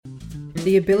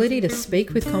The ability to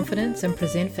speak with confidence and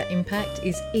present for impact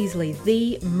is easily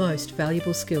the most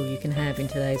valuable skill you can have in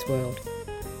today's world.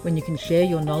 When you can share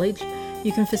your knowledge,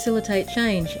 you can facilitate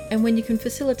change, and when you can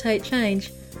facilitate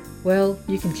change, well,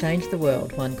 you can change the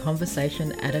world one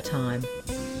conversation at a time.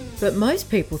 But most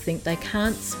people think they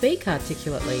can't speak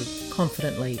articulately,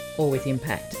 confidently, or with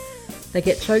impact. They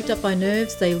get choked up by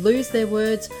nerves, they lose their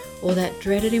words, or that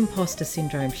dreaded imposter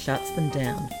syndrome shuts them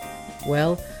down.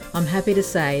 Well, I'm happy to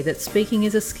say that speaking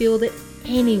is a skill that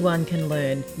anyone can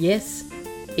learn, yes,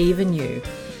 even you.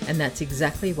 And that's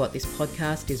exactly what this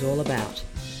podcast is all about.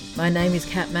 My name is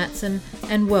Kat Matson,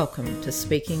 and welcome to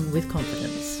Speaking with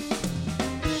Confidence.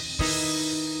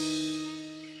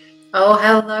 Oh,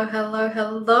 hello.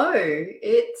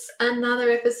 It's another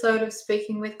episode of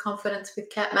Speaking with Confidence with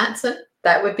Kat Matson.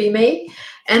 That would be me.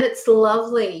 And it's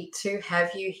lovely to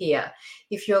have you here.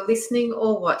 If you're listening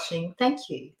or watching, thank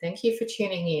you. Thank you for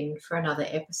tuning in for another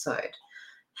episode.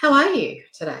 How are you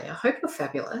today? I hope you're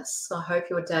fabulous. I hope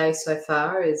your day so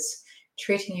far is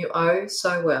treating you oh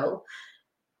so well,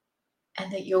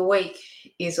 and that your week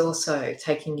is also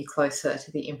taking you closer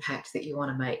to the impact that you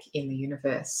want to make in the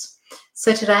universe.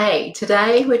 So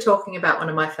today we're talking about one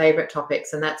of my favorite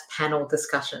topics, and that's panel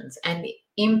discussions, and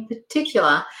in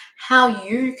particular, how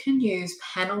you can use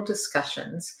panel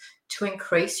discussions to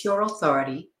increase your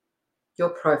authority, your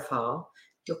profile,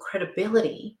 your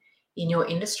credibility in your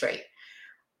industry.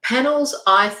 Panels,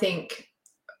 I think,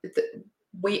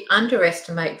 we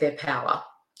underestimate their power.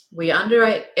 We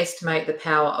underestimate the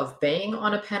power of being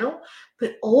on a panel,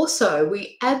 but also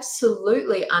we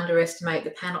absolutely underestimate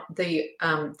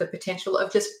the potential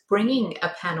of just bringing a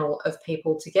panel of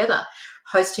people together,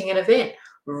 hosting an event,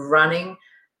 running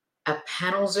a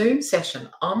panel Zoom session.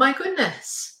 Oh my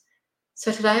goodness.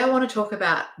 So today I want to talk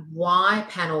about why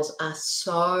panels are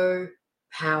so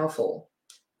powerful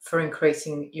for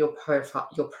increasing your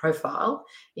profile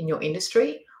in your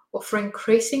industry, or for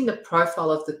increasing the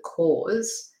profile of the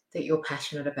cause that you're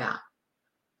passionate about.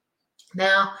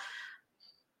 Now,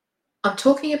 I'm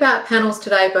talking about panels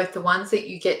today, both the ones that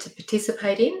you get to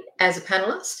participate in as a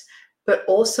panelist, but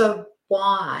also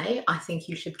why I think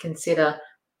you should consider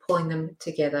pulling them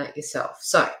together yourself.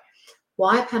 So,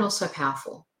 why are panels so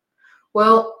powerful?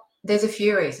 Well, there's a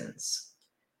few reasons.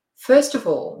 First of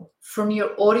all, from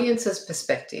your audience's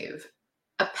perspective,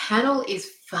 a panel is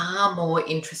far more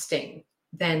interesting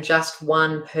than just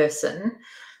one person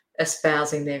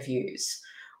espousing their views.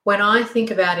 When I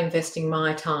think about investing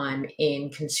my time in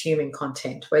consuming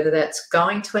content, whether that's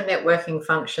going to a networking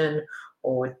function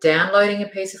or downloading a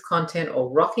piece of content or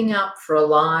rocking up for a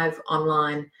live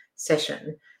online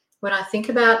session, when I think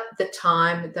about the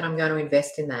time that I'm going to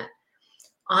invest in that,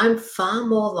 I'm far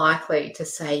more likely to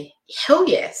say hell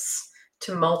yes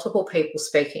to multiple people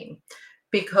speaking,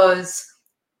 because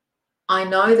I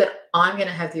know that I'm going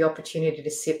to have the opportunity to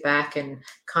sit back and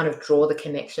kind of draw the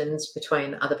connections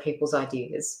between other people's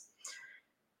ideas.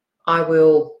 I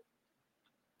will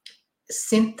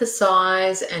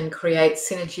synthesize and create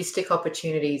synergistic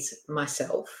opportunities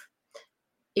myself.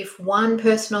 If one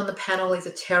person on the panel is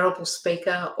a terrible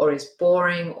speaker or is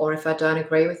boring, or if I don't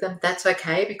agree with them, that's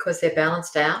okay, because they're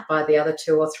balanced out by the other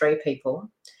 2 or 3 people.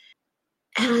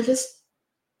 And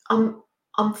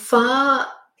I'm far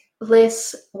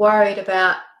less worried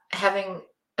about having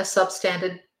a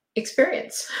substandard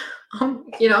experience.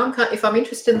 If I'm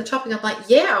interested in the topic, I'm like,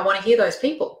 yeah, I want to hear those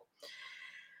people.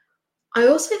 I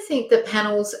also think that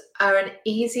panels are an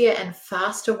easier and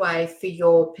faster way for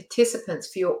your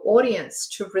participants, for your audience,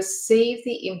 to receive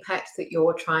the impact that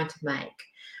you're trying to make.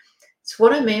 So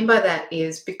what I mean by that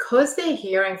is, because they're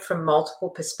hearing from multiple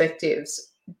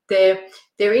perspectives, they're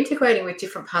integrating with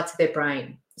different parts of their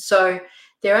brain. So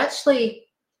they're actually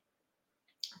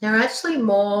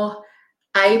more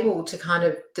able to kind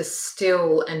of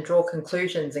distill and draw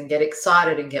conclusions and get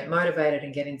excited and get motivated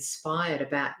and get inspired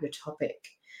about your topic.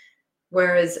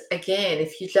 Whereas, again,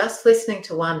 if you're just listening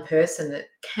to one person, it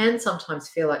can sometimes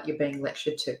feel like you're being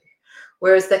lectured to.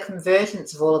 Whereas the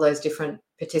convergence of all of those different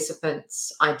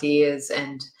participants' ideas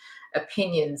and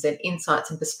opinions and insights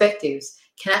and perspectives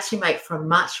can actually make for a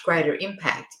much greater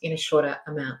impact in a shorter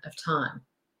amount of time.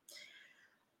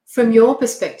 From your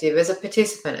perspective as a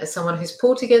participant, as someone who's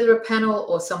pulled together a panel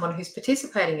or someone who's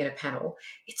participating in a panel,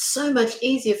 it's so much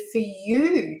easier for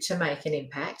you to make an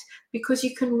impact because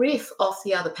you can riff off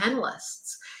the other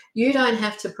panelists. You don't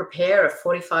have to prepare a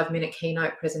 45-minute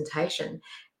keynote presentation.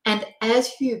 And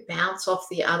as you bounce off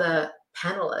the other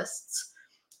panelists,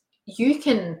 you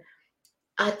can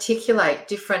articulate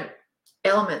different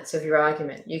elements of your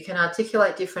argument. You can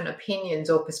articulate different opinions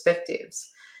or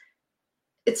perspectives.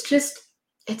 It's just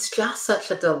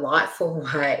such a delightful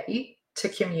way to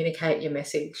communicate your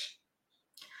message.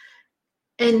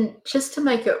 And just to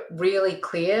make it really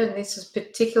clear, and this is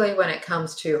particularly when it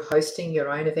comes to hosting your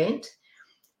own event,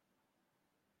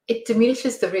 it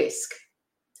diminishes the risk.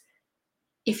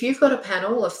 If you've got a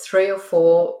panel of 3 or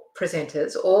 4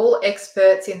 presenters, all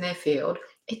experts in their field,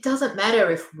 it doesn't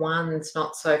matter if one's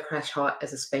not so crash hot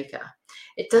as a speaker.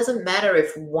 It doesn't matter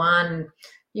if one,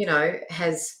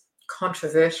 has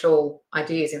controversial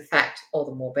ideas. In fact, all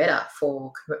the more better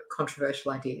for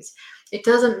controversial ideas. It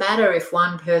doesn't matter if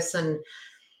one person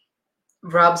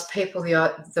rubs people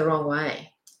the wrong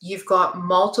way. You've got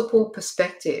multiple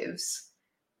perspectives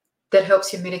that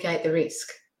helps you mitigate the risk.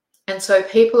 And so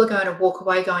people are going to walk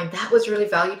away going, that was really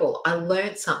valuable. I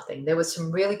learned something. There was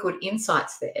some really good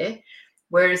insights there.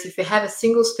 Whereas if you have a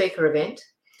single speaker event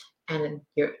and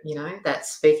that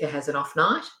speaker has an off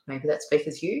night, maybe that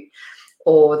speaker's you,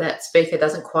 or that speaker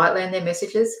doesn't quite land their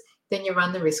messages, then you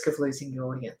run the risk of losing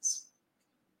your audience.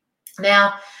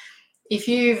 Now, if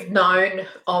you've known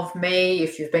of me,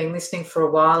 if you've been listening for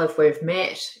a while, if we've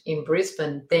met in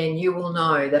Brisbane, then you will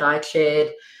know that I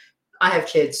have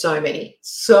chaired so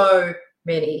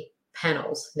many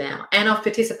panels now, and I've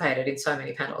participated in so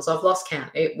many panels. I've lost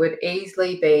count. It would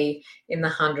easily be in the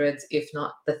hundreds, if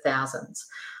not the thousands.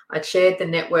 I chaired the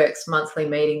network's monthly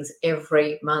meetings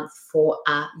every month for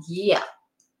a year.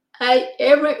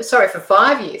 For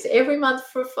 5 years. Every month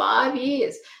for 5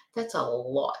 years. That's a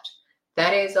lot.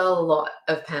 That is a lot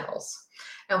of panels.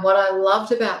 And what I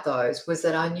loved about those was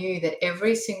that I knew that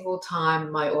every single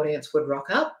time my audience would rock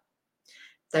up,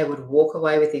 they would walk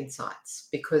away with insights,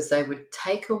 because they would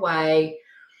take away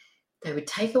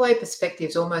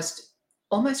perspectives almost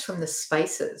from the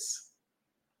spaces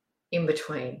in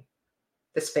between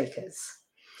the speakers.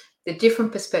 The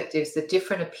different perspectives, the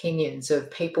different opinions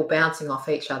of people bouncing off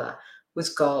each other was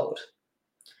gold.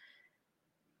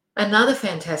 Another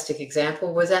fantastic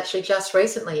example was actually just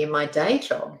recently in my day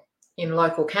job in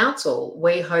local council.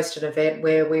 We hosted an event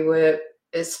where we were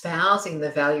espousing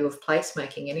the value of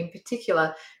placemaking, and in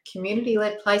particular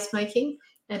community-led placemaking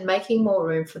and making more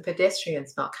room for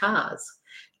pedestrians, not cars.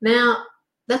 Now,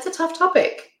 that's a tough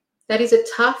topic. That is a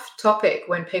tough topic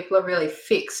when people are really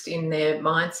fixed in their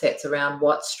mindsets around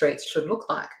what streets should look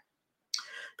like.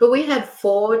 But we had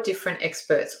 4 different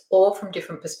experts, all from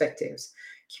different perspectives.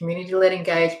 Community-led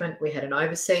engagement, we had an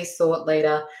overseas thought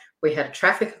leader, we had a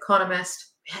traffic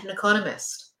economist, we had an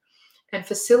economist. And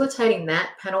facilitating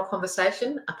that panel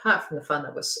conversation, apart from the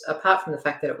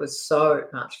fact that it was so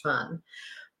much fun,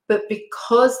 but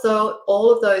because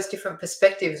all of those different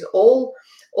perspectives all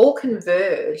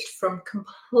converged from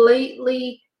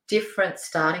completely different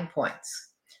starting points,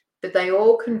 but they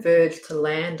all converged to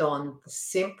land on the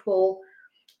simple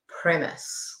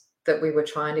premise that we were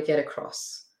trying to get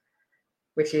across,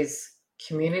 which is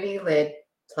community-led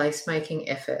placemaking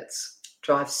efforts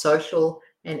drive social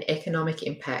and economic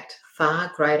impact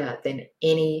far greater than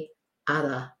any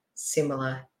other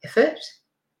similar effort.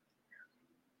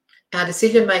 Our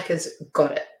decision makers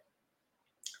got it.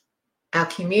 Our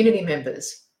community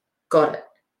members got it.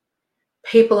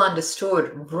 People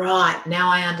understood, right, now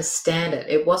I understand it.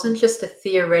 It wasn't just a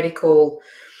theoretical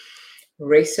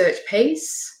research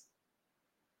piece.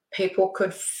 People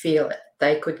could feel it.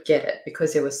 They could get it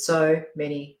because there were so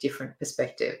many different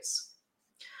perspectives.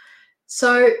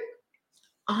 So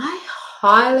I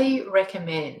highly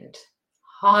recommend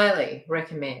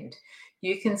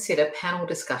you consider panel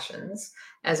discussions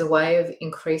as a way of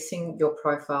increasing your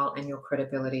profile and your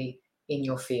credibility in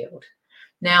your field.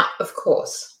 Now, of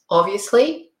course,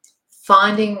 obviously,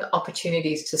 finding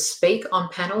opportunities to speak on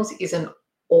panels is an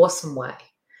awesome way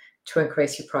to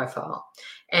increase your profile.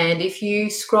 And if you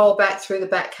scroll back through the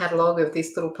back catalogue of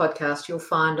this little podcast, you'll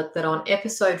find that on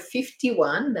episode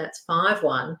 51, that's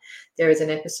 5-1, there is an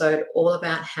episode all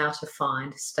about how to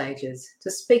find stages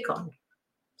to speak on.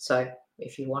 So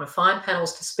if you want to find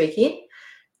panels to speak in,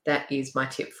 that is my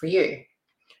tip for you.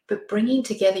 But bringing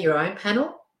together your own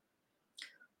panel,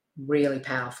 really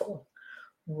powerful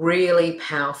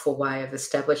way of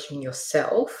establishing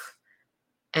yourself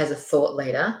as a thought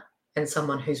leader and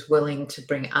someone who's willing to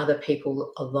bring other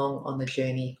people along on the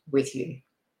journey with you.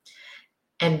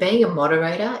 And being a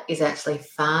moderator is actually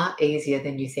far easier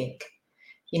than you think.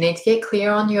 You need to get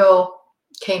clear on your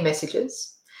key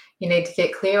messages. You need to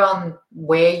get clear on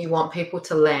where you want people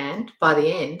to land by the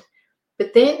end.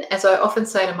 But then, as I often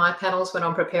say to my panels when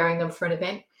I'm preparing them for an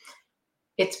event,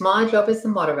 it's my job as the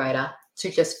moderator to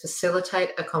just facilitate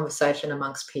a conversation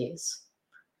amongst peers.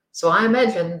 So I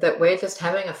imagine that we're just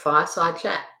having a fireside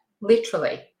chat,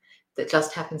 literally, that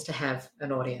just happens to have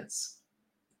an audience.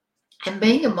 And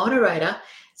being a moderator,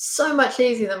 So much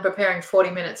easier than preparing 40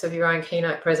 minutes of your own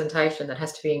keynote presentation that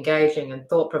has to be engaging and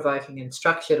thought-provoking and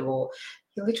structured, or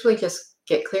you literally just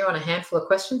get clear on a handful of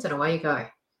questions and away you go.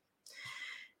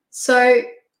 So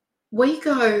we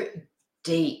go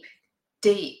deep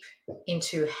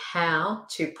into how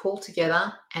to pull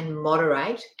together and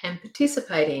moderate and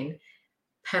participate in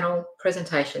panel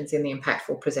presentations in the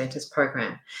Impactful Presenters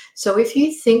program. So if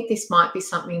you think this might be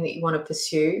something that you want to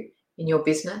pursue in your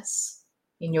business,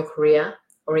 in your career,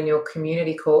 or in your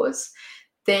community cause,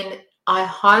 then I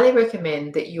highly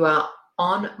recommend that you are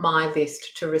on my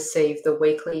list to receive the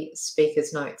weekly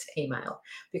Speakers Notes email,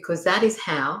 because that is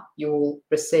how you will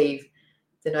receive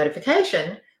the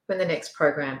notification when the next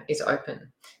program is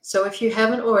open. So if you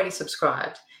haven't already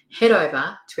subscribed, head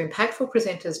over to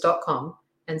impactfulpresenters.com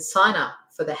and sign up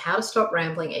for the How to Stop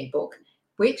Rambling ebook,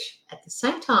 which at the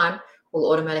same time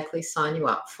will automatically sign you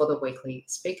up for the weekly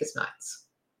Speakers Notes.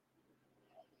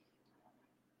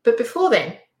 But before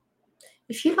then,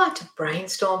 if you'd like to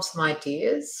brainstorm some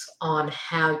ideas on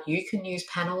how you can use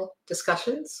panel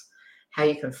discussions, how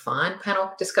you can find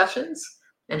panel discussions,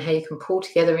 and how you can pull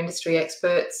together industry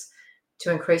experts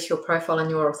to increase your profile and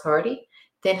your authority,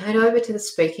 then head over to the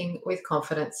Speaking with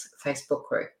Confidence Facebook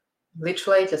group.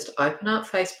 Literally just open up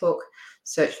Facebook,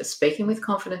 search for Speaking with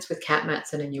Confidence with Kat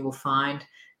Matson, and you will find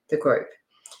the group.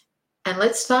 And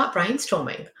let's start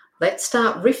brainstorming. Let's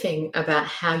start riffing about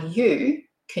how you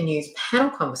can use panel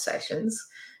conversations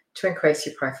to increase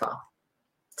your profile.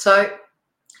 So, in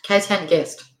case you hadn't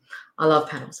guessed, I love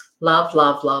panels.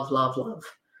 Love.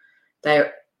 They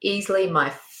are easily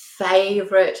my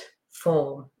favorite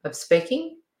form of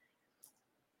speaking,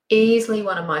 easily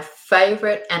one of my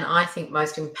favorite and I think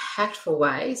most impactful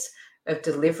ways of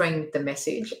delivering the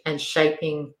message and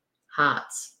shaping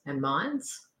hearts and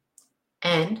minds.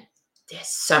 And they're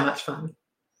so much fun.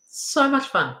 So much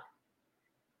fun.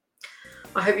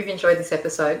 I hope you've enjoyed this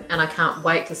episode, and I can't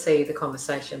wait to see the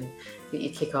conversation that you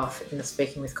kick off in the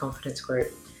Speaking with Confidence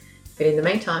group. But in the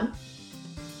meantime,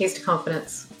 here's to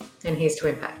confidence and here's to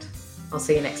impact. I'll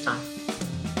see you next time.